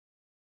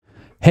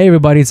Hey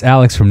everybody, it's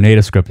Alex from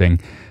NativeScripting.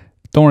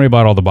 Don't worry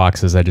about all the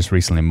boxes, I just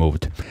recently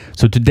moved.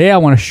 So today I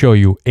want to show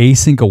you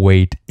async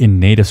await in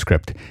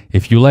NativeScript.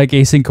 If you like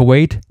async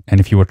await, and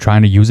if you were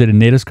trying to use it in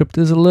NativeScript,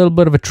 there's a little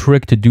bit of a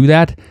trick to do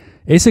that.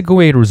 Async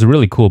await was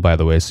really cool, by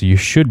the way, so you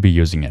should be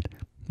using it.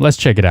 Let's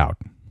check it out.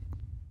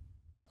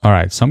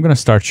 Alright, so I'm going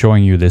to start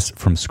showing you this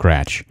from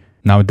scratch.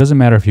 Now it doesn't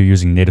matter if you're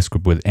using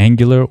NativeScript with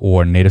Angular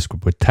or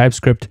NativeScript with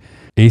TypeScript,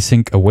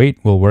 async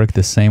await will work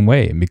the same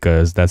way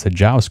because that's a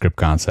JavaScript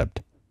concept.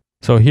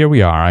 So here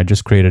we are. I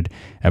just created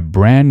a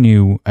brand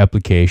new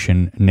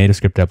application,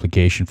 NativeScript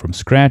application from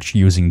scratch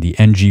using the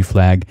ng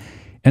flag.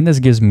 And this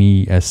gives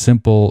me a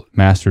simple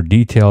master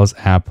details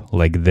app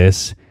like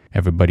this.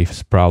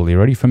 Everybody's probably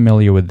already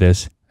familiar with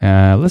this.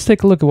 Let's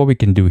take a look at what we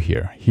can do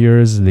here.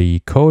 Here's the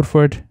code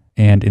for it.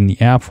 And in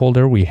the app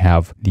folder, we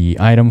have the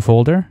item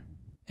folder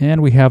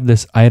and we have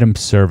this item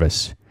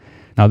service.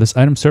 Now this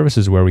item service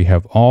is where we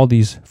have all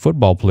these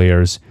football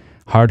players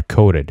hard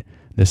coded.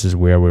 This is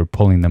where we're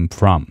pulling them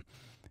from.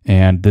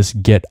 And this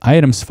get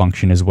items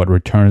function is what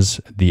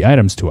returns the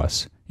items to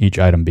us, each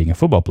item being a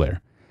football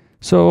player.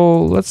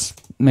 So let's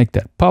make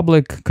that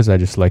public because I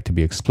just like to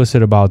be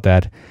explicit about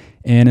that.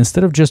 And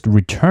instead of just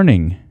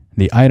returning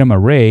the item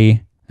array,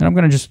 and I'm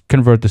going to just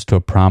convert this to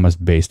a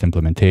promise-based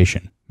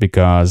implementation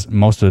because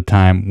most of the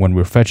time when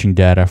we're fetching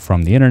data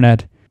from the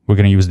internet, we're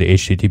going to use the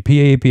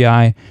HTTP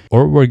API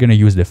or we're going to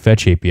use the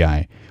fetch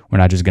API. We're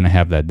not just going to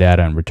have that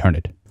data and return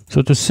it.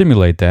 So to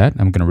simulate that,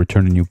 I'm going to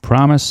return a new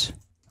promise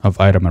of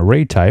item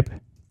array type,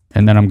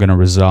 and then I'm going to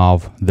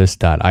resolve this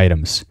dot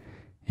items,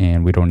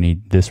 and we don't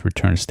need this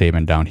return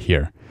statement down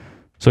here.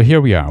 So here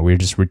we are, we're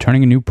just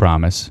returning a new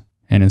promise,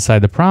 and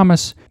inside the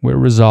promise we're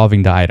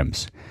resolving the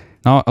items.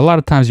 Now a lot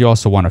of times you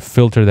also want to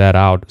filter that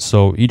out,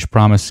 so each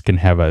promise can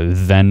have a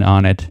then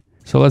on it.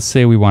 So let's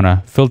say we want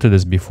to filter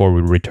this before we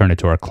return it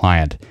to our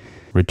client.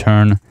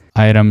 Return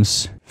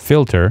items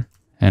filter,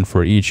 and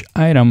for each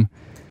item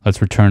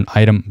let's return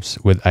items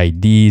with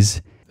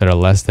IDs that are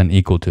less than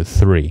equal to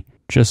 3.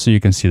 Just so you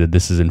can see that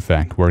this is in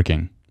fact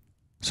working.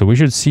 So we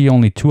should see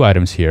only 2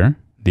 items here,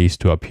 these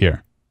 2 up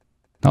here.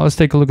 Now let's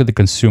take a look at the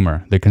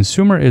consumer. The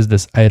consumer is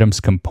this items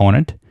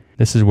component.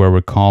 This is where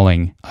we're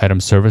calling item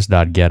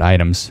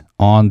service.getItems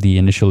on the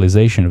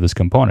initialization of this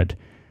component.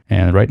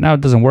 And right now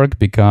it doesn't work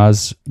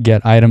because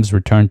getItems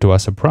returned to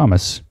us a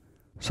promise.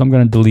 So I'm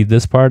going to delete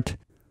this part.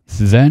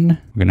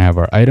 Then we're going to have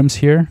our items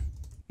here.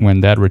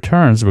 When that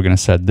returns, we're going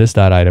to set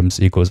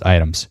this.items equals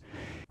items.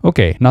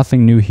 Okay,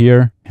 nothing new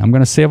here. I'm going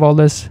to save all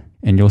this.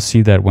 And you'll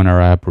see that when our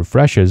app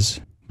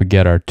refreshes, we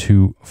get our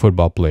 2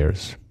 football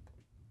players.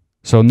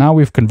 So now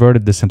we've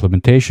converted this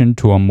implementation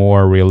to a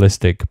more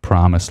realistic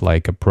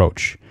promise-like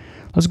approach.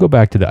 Let's go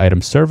back to the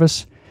item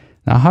service.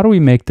 Now, how do we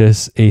make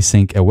this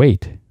async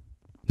await?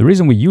 The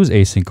reason we use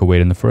async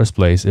await in the first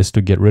place is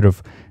to get rid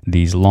of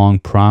these long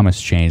promise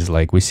chains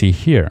like we see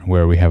here,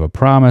 where we have a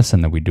promise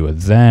and then we do a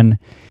then.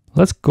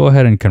 Let's go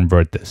ahead and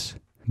convert this.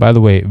 By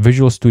the way,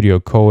 Visual Studio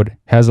Code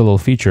has a little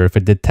feature. If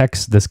it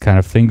detects this kind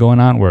of thing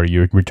going on where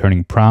you're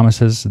returning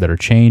promises that are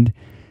chained,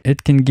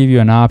 it can give you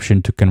an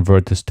option to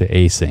convert this to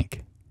async.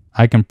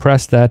 I can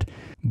press that,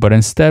 but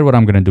instead what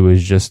I'm going to do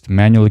is just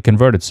manually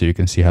convert it so you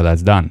can see how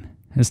that's done.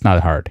 It's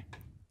not hard.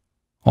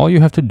 All you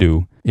have to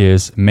do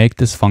is make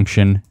this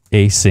function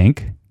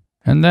async,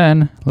 and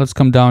then let's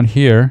come down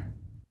here.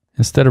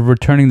 Instead of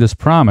returning this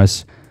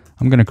promise,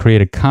 I'm going to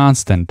create a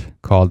constant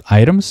called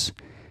items.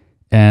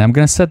 And I'm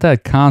going to set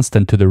that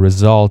constant to the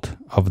result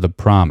of the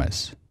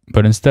promise.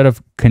 But instead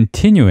of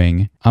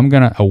continuing, I'm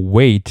going to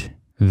await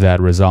that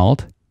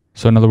result.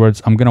 So in other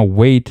words, I'm going to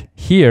wait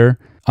here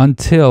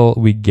until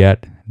we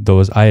get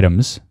those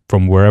items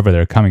from wherever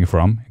they're coming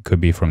from. It could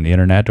be from the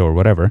internet or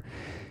whatever.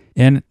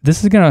 And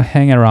this is going to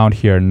hang around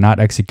here and not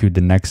execute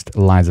the next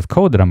lines of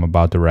code that I'm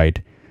about to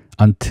write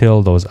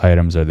until those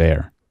items are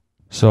there.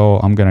 So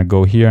I'm going to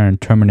go here and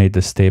terminate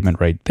the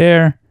statement right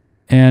there.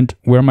 And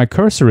where my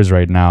cursor is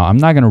right now, I'm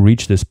not going to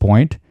reach this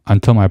point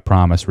until my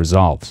promise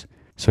resolves.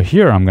 So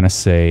here I'm going to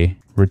say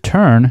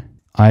return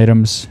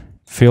items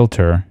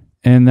filter,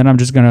 and then I'm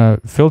just going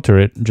to filter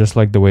it just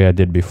like the way I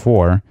did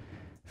before.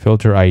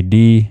 Filter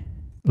ID.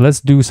 Let's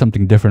do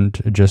something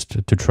different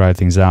just to try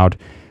things out.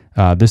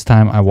 This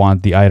time I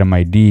want the item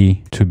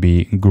ID to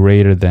be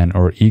greater than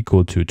or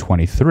equal to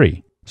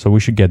 23. So we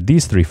should get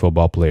these 3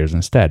 football players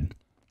instead.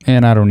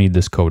 And I don't need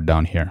this code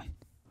down here.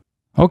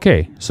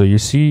 Okay, so you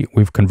see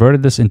we've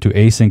converted this into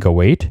async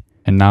await,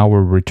 and now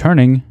we're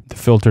returning the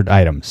filtered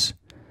items.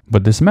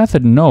 But this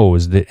method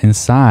knows that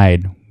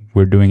inside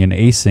we're doing an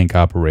async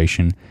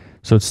operation,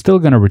 so it's still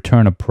going to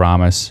return a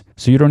promise.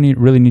 So you don't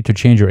really need to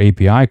change your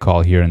API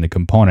call here in the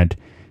component.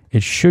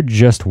 It should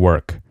just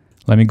work.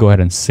 Let me go ahead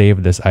and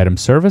save this item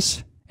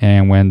service,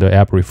 and when the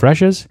app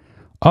refreshes,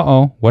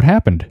 what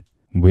happened?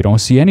 We don't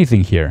see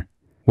anything here.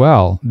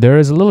 Well, there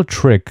is a little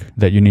trick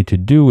that you need to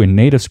do in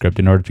NativeScript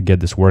in order to get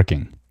this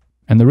working.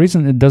 And the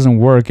reason it doesn't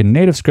work in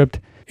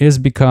NativeScript is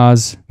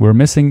because we're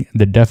missing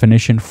the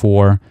definition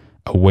for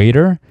a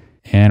waiter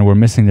and we're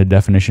missing the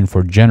definition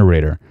for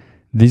generator.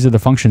 These are the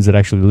functions that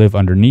actually live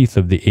underneath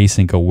of the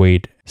async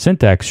await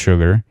syntax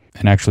sugar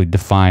and actually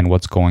define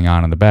what's going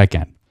on in the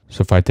backend.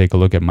 So if I take a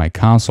look at my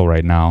console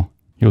right now,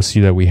 you'll see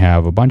that we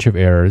have a bunch of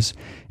errors,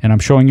 and I'm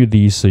showing you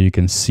these so you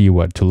can see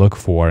what to look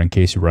for in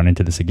case you run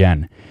into this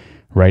again.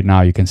 Right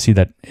now, you can see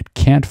that it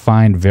can't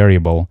find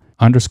variable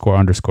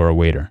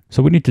 __awaiter.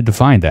 So we need to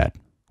define that.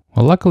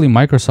 Well, luckily,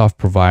 Microsoft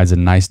provides a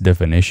nice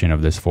definition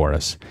of this for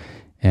us.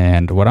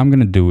 And what I'm going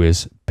to do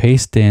is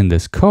paste in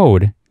this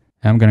code,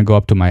 and I'm going to go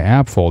up to my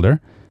app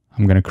folder.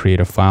 I'm going to create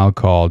a file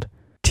called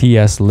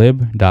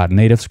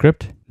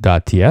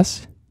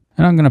tslib.nativescript.ts,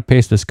 and I'm going to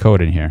paste this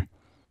code in here.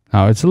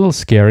 Now, it's a little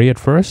scary at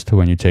first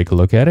when you take a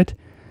look at it,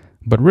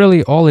 but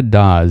really all it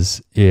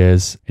does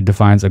is it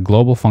defines a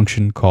global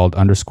function called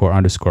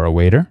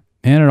 __awaiter,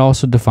 and it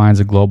also defines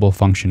a global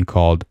function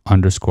called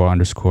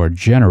 __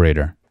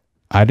 generator.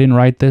 I didn't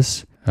write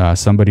this.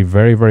 Somebody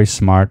very, very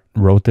smart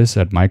wrote this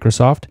at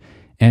Microsoft,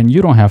 and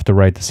you don't have to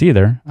write this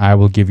either. I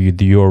will give you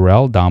the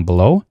URL down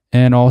below,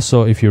 and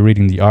also if you're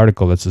reading the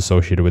article that's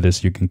associated with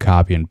this, you can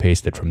copy and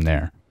paste it from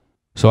there.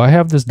 So I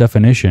have this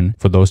definition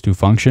for those two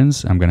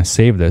functions. I'm going to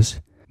save this,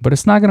 but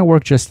it's not going to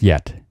work just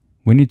yet.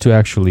 We need to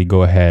actually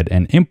go ahead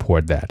and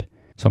import that.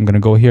 So I'm going to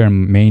go here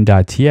in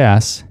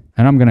main.ts,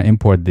 and I'm going to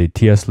import the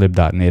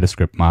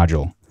tslib.nativescript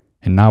module.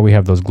 And now we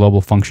have those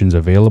global functions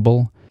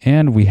available,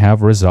 and we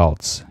have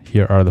results.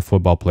 Here are the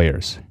football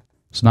players.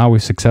 So now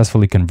we've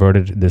successfully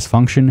converted this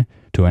function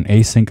to an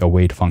async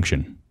await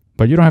function.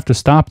 But you don't have to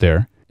stop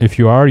there. If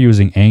you are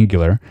using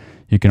Angular,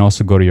 you can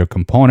also go to your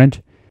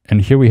component,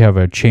 and here we have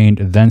a chained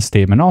then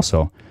statement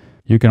also.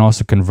 You can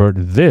also convert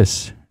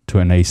this to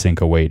an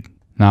async await.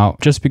 Now,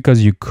 just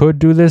because you could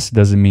do this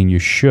doesn't mean you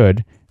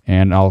should,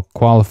 and I'll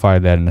qualify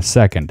that in a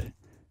second.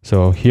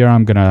 So here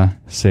I'm going to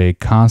say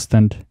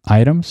constant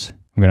items.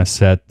 I'm going to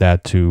set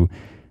that to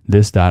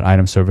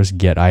this.item service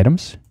get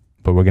items,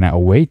 but we're going to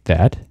await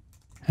that.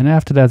 And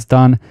after that's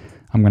done,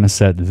 I'm going to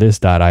set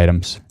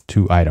this.items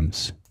to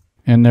items.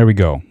 And there we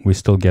go. We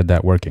still get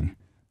that working.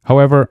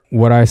 However,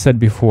 what I said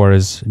before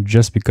is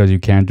just because you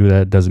can't do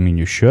that doesn't mean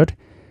you should.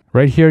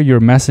 Right here, you're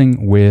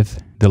messing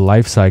with the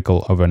life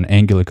cycle of an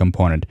Angular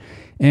component.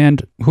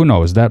 And who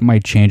knows, that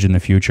might change in the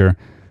future.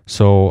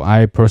 So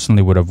I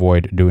personally would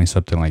avoid doing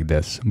something like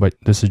this, but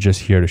this is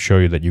just here to show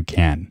you that you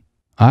can.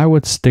 I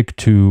would stick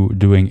to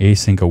doing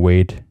async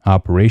await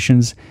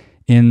operations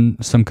in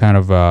some kind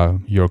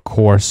of your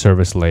core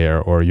service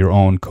layer or your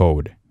own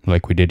code,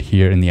 like we did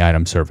here in the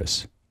item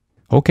service.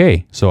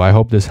 Okay, so I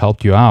hope this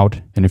helped you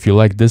out. And if you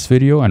like this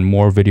video and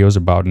more videos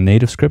about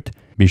NativeScript,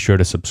 be sure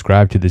to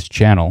subscribe to this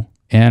channel.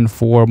 And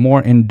for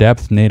more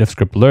in-depth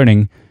NativeScript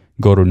learning,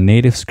 go to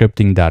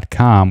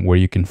nativescripting.com, where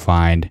you can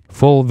find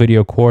full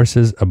video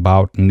courses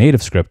about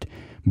NativeScript,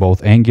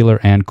 both Angular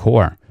and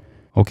Core.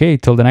 Okay,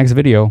 till the next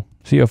video.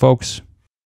 See you, folks.